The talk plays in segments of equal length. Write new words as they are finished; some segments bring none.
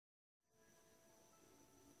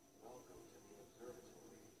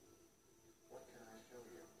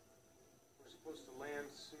supposed to land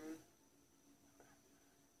soon.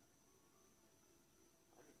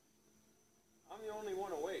 I'm the only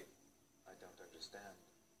one awake. I don't understand.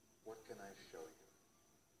 What can I show you?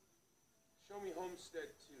 Show me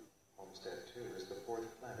Homestead 2. Homestead 2 is the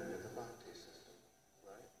fourth planet in the Bhakti system.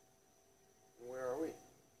 Right. And where are we?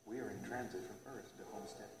 We are in transit from Earth to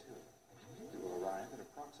Homestead 2. We will arrive in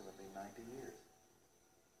approximately 90 years.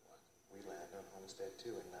 What? We land on Homestead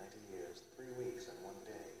 2 in 90 years, 3 weeks and 1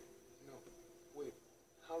 day. No. Wait.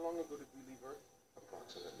 How long ago did we leave Earth?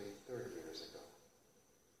 Approximately 30 years ago.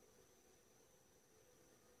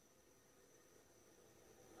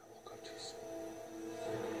 I woke up too soon.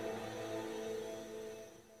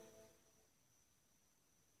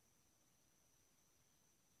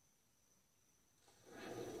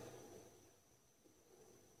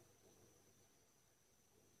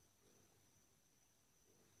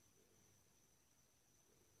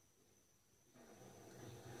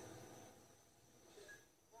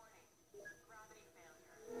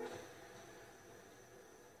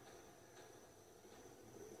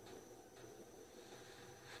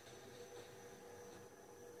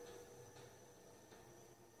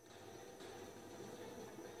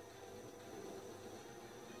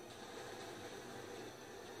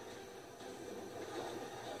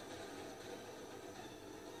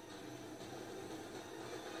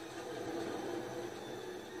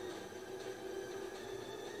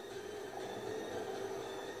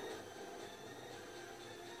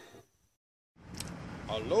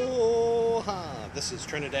 Aloha! This is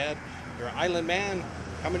Trinidad, your island man,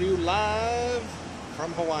 coming to you live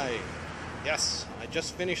from Hawaii. Yes, I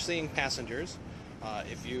just finished seeing Passengers.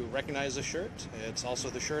 If you recognize the shirt, it's also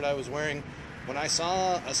the shirt I was wearing when I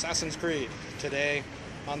saw Assassin's Creed today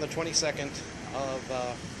on the 22nd of,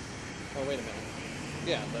 oh wait a minute,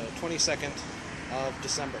 yeah, the 22nd of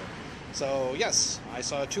December. So yes, I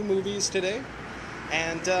saw 2 movies today,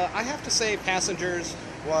 and I have to say Passengers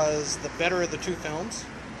was the better of the 2 films.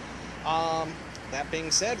 That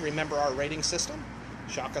being said, remember our rating system.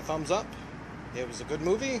 Shock a thumbs up. It was a good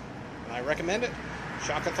movie, and I recommend it.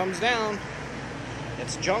 Shock a thumbs down.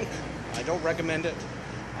 It's junk. I don't recommend it.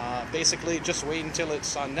 Basically, just wait until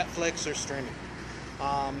it's on Netflix or streaming.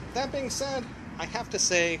 That being said, I have to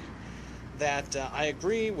say that I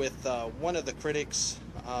agree with one of the critics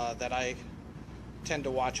that I tend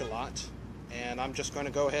to watch a lot, and I'm just going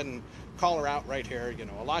to go ahead and call her out right here. You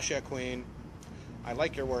know, Alashia Queen, I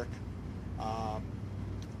like your work,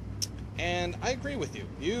 and I agree with you.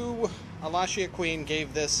 You, Alashia Queen,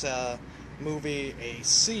 gave this movie a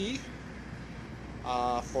C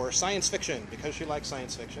for science fiction, because she likes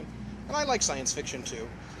science fiction, and I like science fiction too.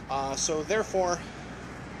 So therefore,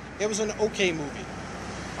 it was an okay movie.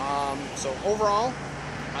 So overall,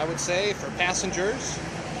 I would say for Passengers,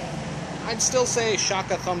 I'd still say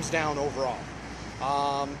shock a thumbs down overall.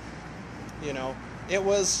 You know, it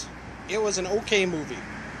was an okay movie.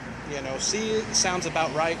 You know, C sounds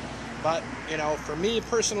about right, but you know, for me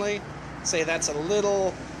personally, say that's a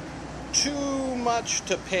little too much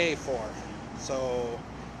to pay for. So,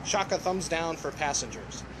 shock a thumbs down for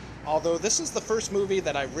Passengers. Although this is the first movie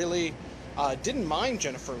that I really didn't mind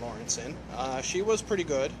Jennifer Lawrence in. She was pretty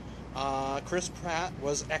good. Chris Pratt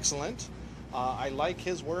was excellent. I like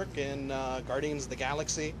his work in Guardians of the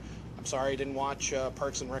Galaxy. I'm sorry I didn't watch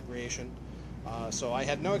Parks and Recreation. So I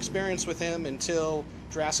had no experience with him until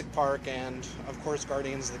Jurassic Park and, of course,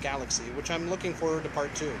 Guardians of the Galaxy, which I'm looking forward to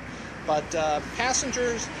Part 2. But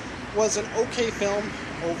Passengers was an okay film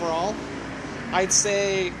overall. I'd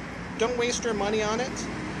say don't waste your money on it.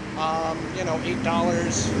 You know,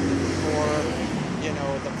 $8 for, you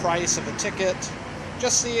know, the price of a ticket.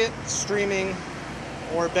 Just see it streaming,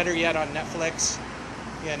 or better yet on Netflix,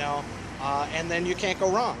 you know, and then you can't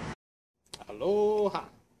go wrong. Aloha.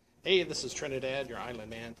 Hey, this is Trinidad, your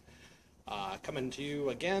island man, coming to you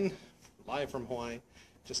again, live from Hawaii,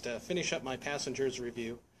 just to finish up my Passengers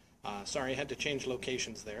review. Sorry, I had to change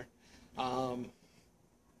locations there.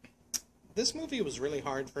 This movie was really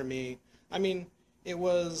hard for me. I mean, it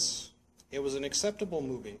was an acceptable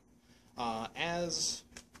movie. As,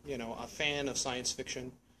 you know, a fan of science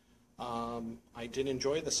fiction, I did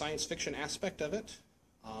enjoy the science fiction aspect of it.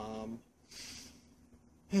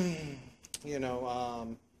 You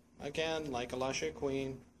know, again, like Alashia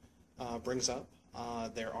Queen brings up,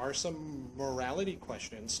 there are some morality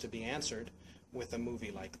questions to be answered with a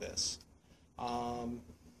movie like this.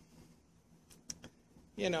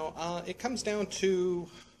 You know, it comes down to,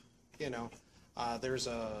 you know, there's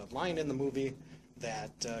a line in the movie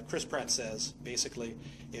that Chris Pratt says, basically,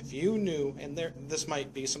 if you knew, and this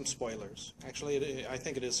might be some spoilers. Actually, I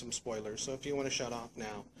think it is some spoilers, so if you want to shut off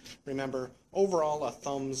now. Remember, overall, a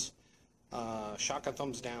thumbs shotgun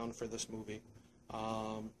thumbs down for this movie.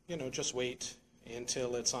 You know, just wait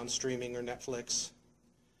until it's on streaming or Netflix.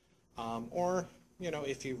 Or, you know,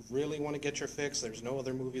 if you really want to get your fix, there's no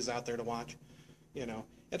other movies out there to watch. You know,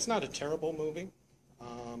 it's not a terrible movie.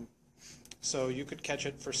 So you could catch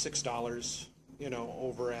it for $6, you know,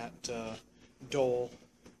 over at Dole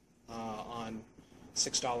on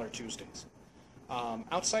 $6 Tuesdays.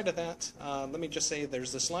 Outside of that, let me just say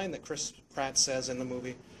there's this line that Chris Pratt says in the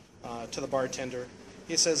movie to the bartender.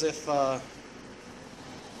 He says, if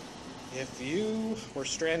you were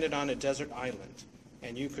stranded on a desert island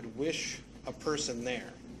and you could wish a person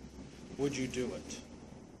there, would you do it?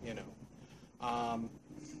 You know.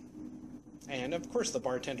 And of course the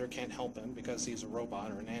bartender can't help him because he's a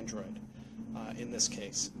robot or an android in this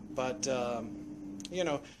case. But you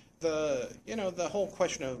know, the whole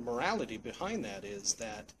question of morality behind that is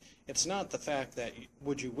that it's not the fact that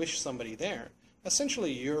would you wish somebody there.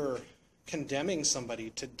 Essentially, you're condemning somebody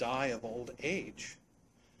to die of old age,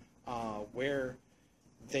 where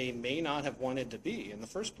they may not have wanted to be in the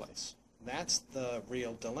first place. That's the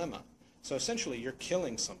real dilemma. So essentially, you're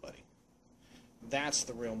killing somebody. That's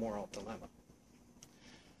the real moral dilemma.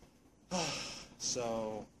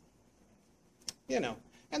 So, you know,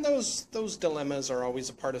 and those dilemmas are always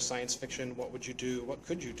a part of science fiction. What would you do? What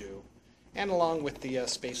could you do? And along with the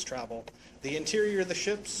space travel, the interior of the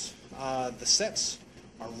ships, the sets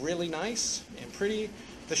are really nice and pretty.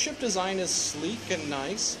 The ship design is sleek and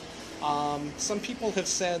nice. Some people have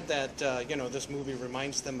said that you know, this movie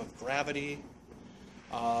reminds them of Gravity,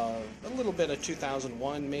 a little bit of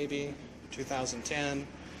 2001 maybe, 2010.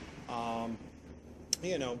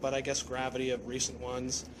 You know, but I guess Gravity of recent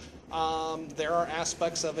ones. There are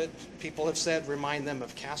aspects of it, people have said, remind them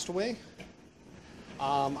of Castaway.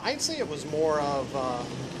 I'd say it was more of,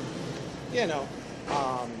 you know,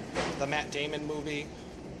 the Matt Damon movie,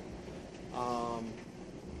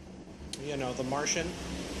 you know, The Martian.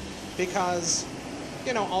 Because,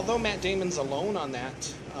 you know, although Matt Damon's alone on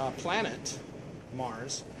that planet,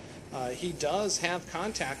 Mars, he does have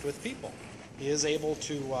contact with people. He is able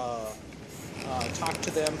to talk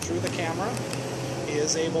to them through the camera. He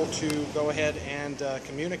is able to go ahead and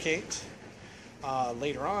communicate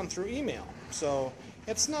later on through email. So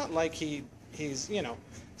it's not like he's, you know,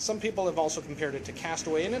 some people have also compared it to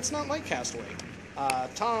Castaway, and it's not like Castaway.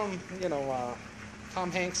 Tom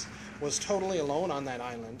Hanks was totally alone on that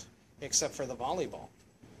island, except for the volleyball,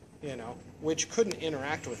 you know, which couldn't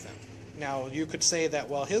interact with him. Now, you could say that,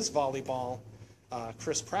 well, his volleyball,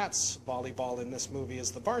 Chris Pratt's volleyball in this movie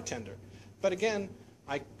is the bartender. But again,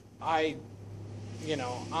 I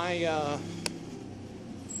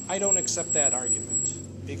don't accept that argument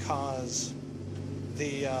because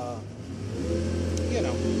the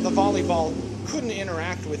volleyball couldn't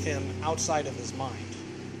interact with him outside of his mind.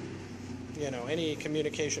 You know, any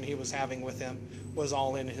communication he was having with him was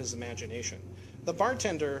all in his imagination. The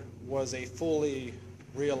bartender was a fully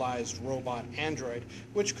realized robot android,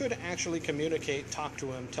 which could actually communicate, talk to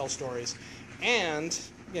him, tell stories, and,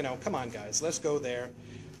 you know, come on guys, let's go there.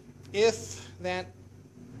 If that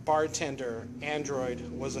bartender android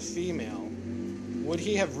was a female, would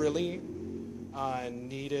he have really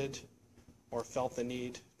needed or felt the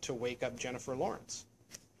need to wake up Jennifer Lawrence?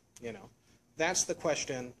 You know, that's the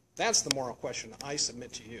question, that's the moral question I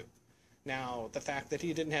submit to you. Now, the fact that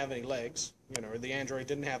he didn't have any legs, you know, or the android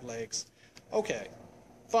didn't have legs, okay.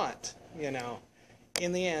 But, you know,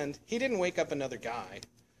 in the end, he didn't wake up another guy,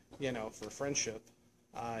 you know, for friendship.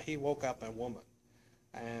 He woke up a woman,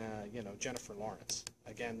 you know, Jennifer Lawrence.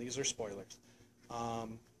 Again, these are spoilers.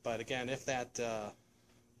 But again, if that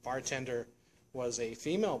bartender was a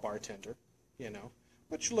female bartender, you know,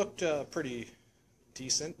 which looked pretty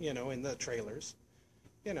decent, you know, in the trailers,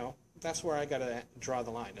 you know, that's where I got to draw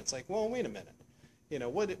the line. It's like, well, wait a minute. You know,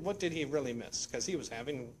 what did he really miss? Because he was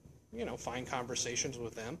having, you know, fine conversations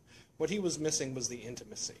with them. What he was missing was the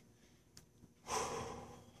intimacy.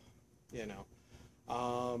 You know,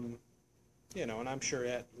 and I'm sure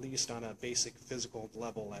at least on a basic physical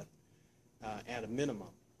level at a minimum.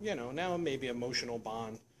 You know, now maybe emotional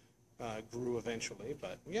bond grew eventually,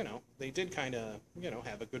 but, you know, they did kind of, you know,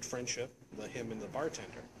 have a good friendship, him and the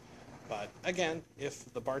bartender. But again,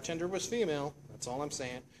 if the bartender was female, that's all I'm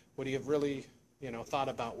saying, would he have really, you know, thought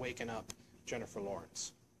about waking up Jennifer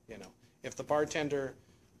Lawrence? You know, if the bartender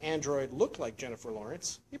android looked like Jennifer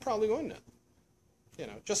Lawrence, he probably wouldn't have. You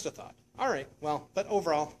know, just a thought. All right, well, but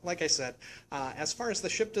overall, like I said, as far as the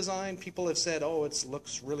ship design, people have said, oh, it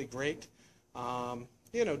looks really great.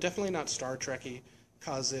 You know, definitely not Star Trek-y,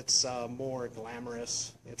 because it's more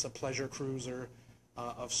glamorous. It's a pleasure cruiser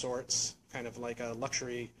of sorts, kind of like a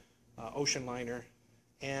luxury ocean liner.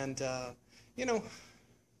 And, you know,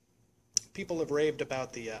 people have raved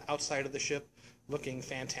about the outside of the ship looking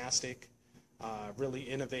fantastic, really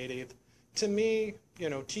innovative. To me, you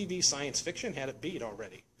know, TV science fiction had it beat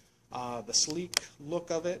already. The sleek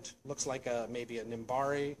look of it looks like maybe a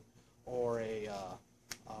Nimbari or a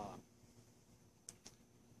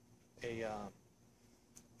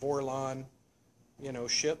Vorlon, you know,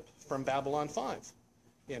 ship from Babylon 5.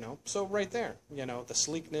 You know, so right there, you know, the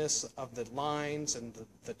sleekness of the lines and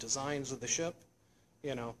the designs of the ship,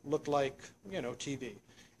 you know, looked like, you know, TV.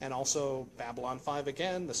 And also Babylon 5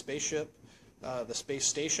 again, the spaceship, the space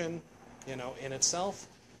station, you know, in itself,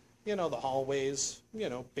 you know, the hallways, you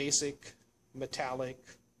know, basic, metallic,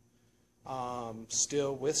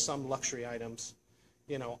 still with some luxury items.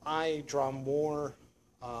 You know, I draw more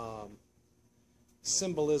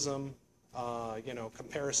symbolism, you know,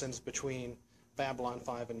 comparisons between Babylon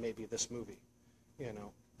 5 and maybe this movie, you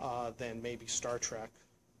know, than maybe Star Trek.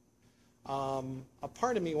 A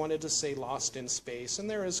part of me wanted to say Lost in Space, and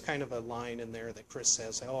there is kind of a line in there that Chris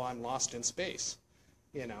says, oh, I'm lost in space,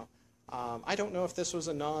 you know. I don't know if this was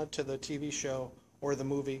a nod to the TV show or the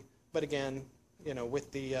movie, but again, you know, with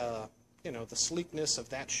the, you know, the sleekness of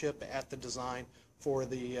that ship at the design for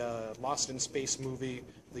the Lost in Space movie,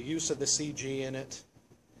 the use of the CG in it,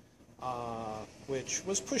 which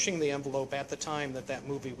was pushing the envelope at the time that that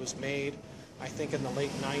movie was made, I think in the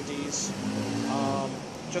late 90s.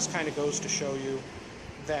 Just kind of goes to show you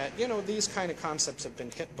that, you know, these kind of concepts have been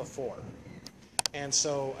hit before. And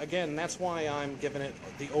so, again, that's why I'm giving it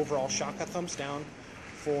the overall shock a thumbs down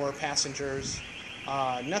for Passengers.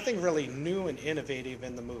 Nothing really new and innovative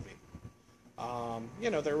in the movie. You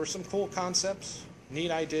know, there were some cool concepts, neat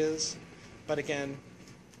ideas, but again,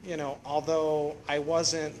 you know, although I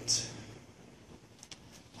wasn't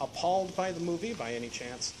appalled by the movie by any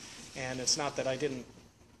chance, and it's not that I didn't,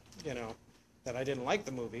 you know, that I didn't like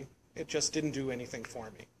the movie, it just didn't do anything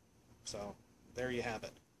for me. So, there you have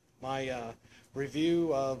it. My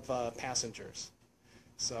review of Passengers.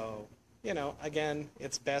 So, you know, again,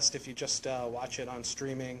 it's best if you just watch it on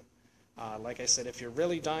streaming. Like I said, if you're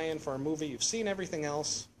really dying for a movie, you've seen everything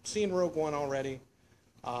else, seen Rogue One already,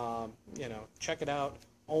 you know, check it out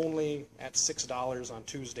only at $6 on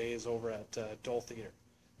Tuesdays over at Dole Theater.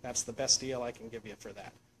 That's the best deal I can give you for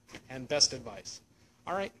that, and best advice.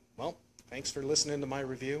 All right, well, thanks for listening to my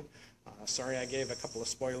review. Sorry I gave a couple of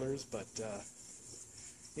spoilers, but,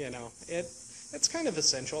 you know, it's kind of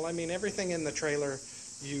essential. I mean, everything in the trailer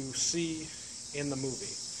you see in the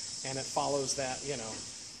movie, and it follows that, you know,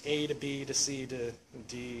 A to B to C to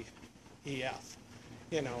D, E, F,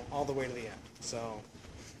 you know, all the way to the end. So,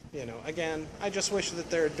 you know, again, I just wish that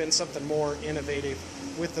there had been something more innovative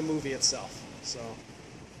with the movie itself. So,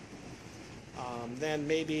 then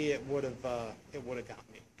maybe it would have got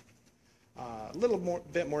me a little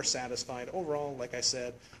bit more satisfied. Overall, like I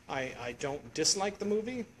said, I don't dislike the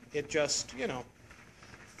movie. It just, you know,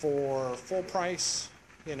 for full price,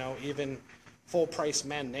 you know, even full price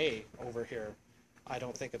matinee over here, I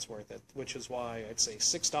don't think it's worth it, which is why I'd say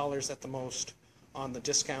 $6 at the most on the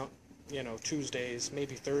discount, you know, Tuesdays,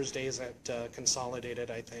 maybe Thursdays at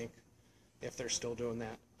Consolidated, I think, if they're still doing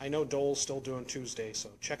that. I know Dole's still doing Tuesday, so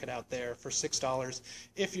check it out there for $6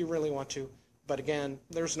 if you really want to. But again,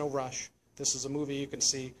 there's no rush. This is a movie you can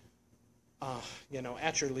see, you know,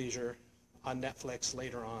 at your leisure on Netflix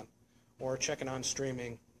later on, or check it on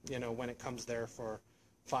streaming, you know, when it comes there for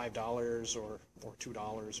 $5 or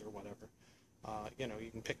 $2 or whatever. You know, you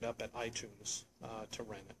can pick it up at iTunes to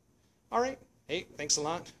rent it. All right. Hey, thanks a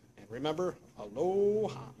lot. And remember,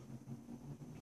 aloha.